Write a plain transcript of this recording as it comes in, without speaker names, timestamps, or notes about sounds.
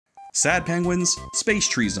sad penguins, space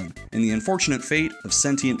treason, and the unfortunate fate of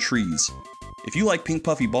sentient trees. If you like pink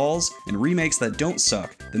puffy balls and remakes that don't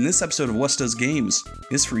suck, then this episode of Wes Does Games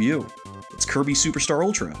is for you. It's Kirby Superstar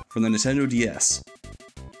Ultra from the Nintendo DS.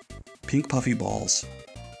 Pink puffy balls.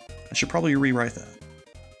 I should probably rewrite that.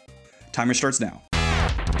 Timer starts now.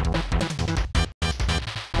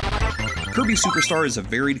 Kirby Superstar is a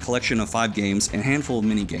varied collection of 5 games and a handful of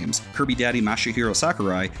mini-games. Kirby daddy Masahiro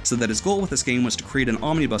Sakurai said that his goal with this game was to create an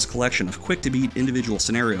omnibus collection of quick-to-beat individual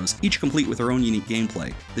scenarios, each complete with their own unique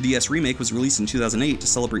gameplay. The DS remake was released in 2008 to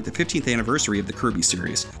celebrate the 15th anniversary of the Kirby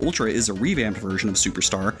series. Ultra is a revamped version of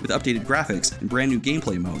Superstar with updated graphics and brand new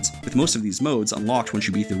gameplay modes, with most of these modes unlocked once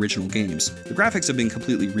you beat the original games. The graphics have been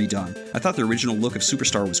completely redone. I thought the original look of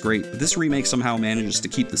Superstar was great, but this remake somehow manages to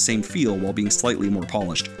keep the same feel while being slightly more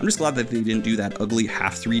polished. I'm just glad that they didn't do that ugly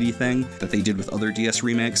half 3D thing that they did with other DS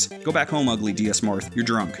remakes. Go back home, ugly DS Marth, you're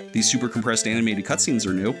drunk. These super compressed animated cutscenes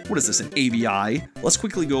are new. What is this, an AVI? Let's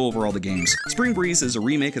quickly go over all the games. Spring Breeze is a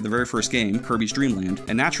remake of the very first game, Kirby's Dream Land,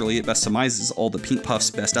 and naturally it best surmises all the Pink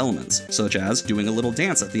Puff's best elements, such as doing a little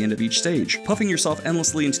dance at the end of each stage, puffing yourself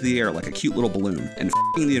endlessly into the air like a cute little balloon, and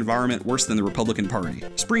f***ing the environment worse than the Republican Party.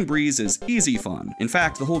 Spring Breeze is easy fun. In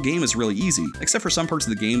fact, the whole game is really easy, except for some parts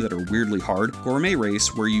of the game that are weirdly hard. Gourmet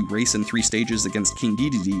Race, where you race in 3 stages against King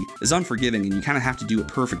Dedede, is unforgiving and you kinda have to do it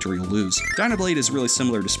perfect or you'll lose. Dynablade is really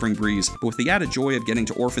similar to Spring Breeze, but with the added joy of getting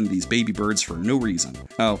to orphan these baby birds for no reason.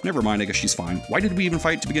 Oh, never mind, I guess she's fine. Why did we even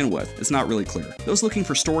fight to begin with? It's not really clear. Those looking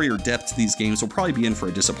for story or depth to these games will probably be in for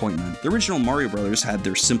a disappointment. The original Mario Brothers had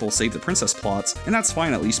their simple save the princess plots, and that's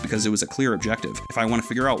fine at least because it was a clear objective. If I want to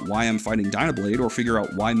figure out why I'm fighting Dynablade or figure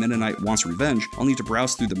out why Metaknight wants revenge, I'll need to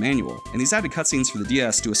browse through the manual. And these added cutscenes for the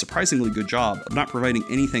DS do a surprisingly good job of not providing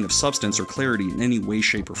anything of substance or clarity in any way,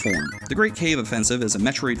 shape, or form. The Great Cave Offensive is a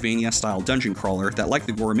Metroidvania-style dungeon crawler that, like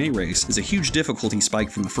the Gourmet Race, is a huge difficulty spike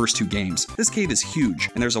from the first 2 games. This cave is huge,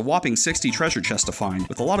 and there's a whopping 60 treasure chests to find,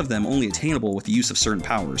 with a lot of them only attainable with the use of certain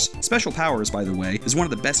powers. Special powers, by the way, is one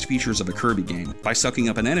of the best features of a Kirby game. By sucking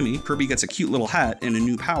up an enemy, Kirby gets a cute little hat and a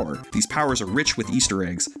new power. These powers are rich with Easter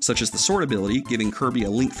eggs, such as the sword ability, giving Kirby a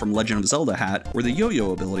Link from Legend of Zelda hat, or the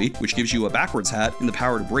yo-yo ability, which gives you a backwards hat and the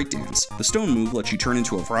power to breakdance. The stone move lets you turn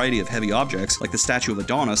into a variety of heavy objects, like the statue of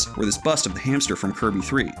Adonis, or this bust of the hamster from Kirby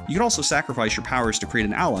 3. You can also sacrifice your powers to create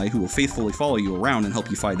an ally who will faithfully follow you around and help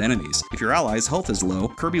you fight enemies. If your ally's health is low,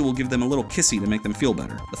 Kirby will give them a little kissy to make them feel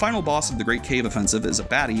better. The final boss of the Great Cave Offensive is a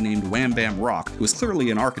baddie named Wham Bam Rock, who is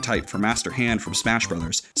clearly an archetype for Master Hand from Smash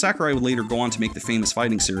Bros. Sakurai would later go on to make the famous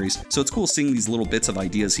fighting series, so it's cool seeing these little bits of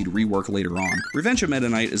ideas he'd rework later on. Revenge of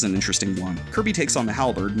Metaknight is an interesting one. Kirby takes on the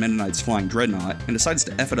Halberd, Metaknight's flying dreadnought, and decides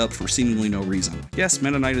to F it up for seemingly no reason. Yes,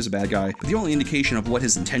 Metaknight is a bad guy, but the only indication of what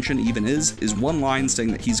his intention even is one line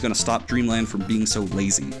saying that he's gonna stop Dreamland from being so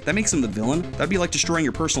lazy. That makes him the villain? That'd be like destroying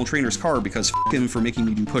your personal trainer's car because f*** him for making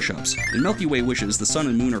me do push-ups. In Milky Way Wishes, the sun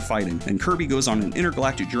and moon are fighting, and Kirby goes on an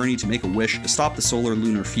intergalactic journey to make a wish to stop the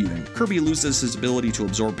solar-lunar feuding. Kirby loses his ability to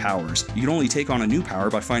absorb powers. You can only take on a new power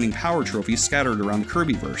by finding power trophies scattered around the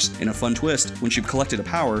Kirbyverse. In a fun twist, once you've collected a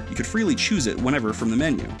power, you could freely choose it whenever from the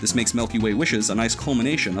menu. This makes Milky Way Wishes a nice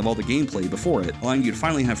culmination of all the gameplay before it, allowing you to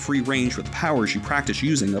finally have free range with the powers you practice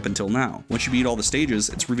using up until now. Once you beat all the stages,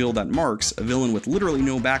 it's revealed that Marx, a villain with literally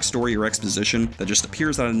no backstory or exposition that just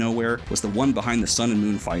appears out of nowhere, was the one behind the sun and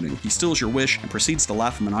moon fighting. He steals your wish and proceeds to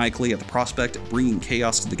laugh maniacally at the prospect of bringing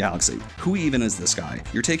chaos to the galaxy. Who even is this guy?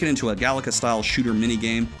 You're taken into a Galaga-style shooter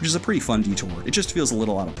minigame, which is a pretty fun detour. It just feels a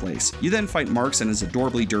little out of place. You then fight Marx and his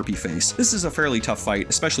adorably derpy face. This is a fairly tough fight,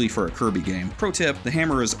 especially for a Kirby game. Pro tip, the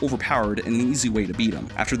hammer is overpowered and an easy way to beat him.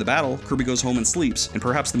 After the battle, Kirby goes home and sleeps, in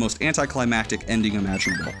perhaps the most anticlimactic ending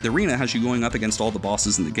imaginable. The arena has you going up against all the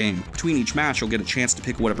bosses in the game. Between each match, you'll get a chance to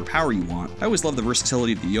pick whatever power you want. I always love the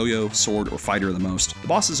versatility of the yo-yo, sword, or fighter the most. The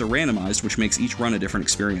bosses are randomized, which makes each run a different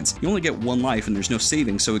experience. You only get 1 life and there's no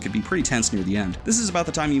saving, so it could be pretty tense near the end. This is about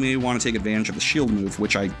the time you may want to take advantage of the shield move,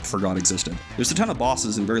 which I forgot existed. There's a ton of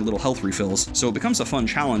bosses and very little health refills, so it becomes a fun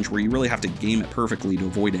challenge where you really have to game it perfectly to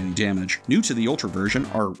avoid any damage. New to the Ultra version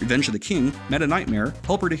are Revenge of the King, Metaknightmare,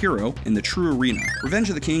 Helper to Hero, and the True Arena. Revenge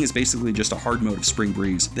of the King is basically just a hard mode of Spring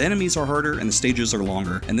Breeze. The enemies are harder and the stages are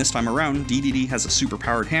longer, and this time around, Dedede has a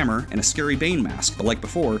super-powered hammer and a scary Bane mask, but like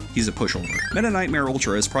before, he's a pushover. MetaKnightmare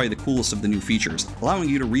Ultra is probably the coolest of the new features, allowing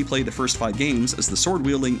you to replay the first 5 games as the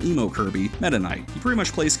sword-wielding emo Kirby, Metaknight. He pretty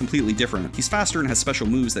much plays completely different. He's faster and has special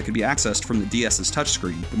moves that can be accessed from the DS's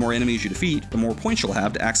touchscreen. The more enemies you defeat, the more points you'll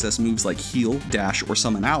have to access moves like heal, dash, or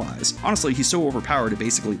summon allies. Honestly, he's so overpowered it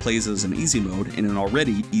basically plays as an easy mode in an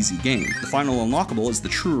already easy game. The final unlockable is the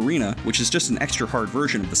True Arena, which is just an extra hard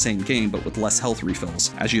version of the same game but with less health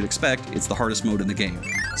refills. As you'd expect, it's the hardest mode in the game.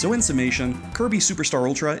 So in summation, Kirby Superstar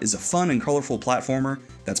Ultra is a fun and colorful platformer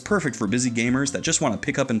that's perfect for busy gamers that just want to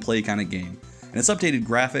pick up and play kind of game. And its updated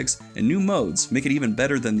graphics and new modes make it even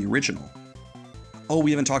better than the original. Oh,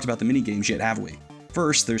 we haven't talked about the minigames yet, have we?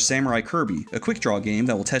 First, there's Samurai Kirby, a quick draw game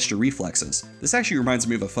that will test your reflexes. This actually reminds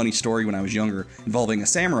me of a funny story when I was younger, involving a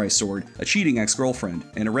samurai sword, a cheating ex-girlfriend,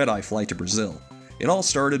 and a red-eye flight to Brazil. It all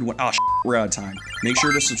started when— we're out of time. Make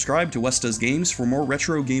sure to subscribe to Wes Does Games for more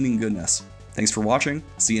retro gaming goodness. Thanks for watching,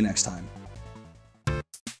 see you next time.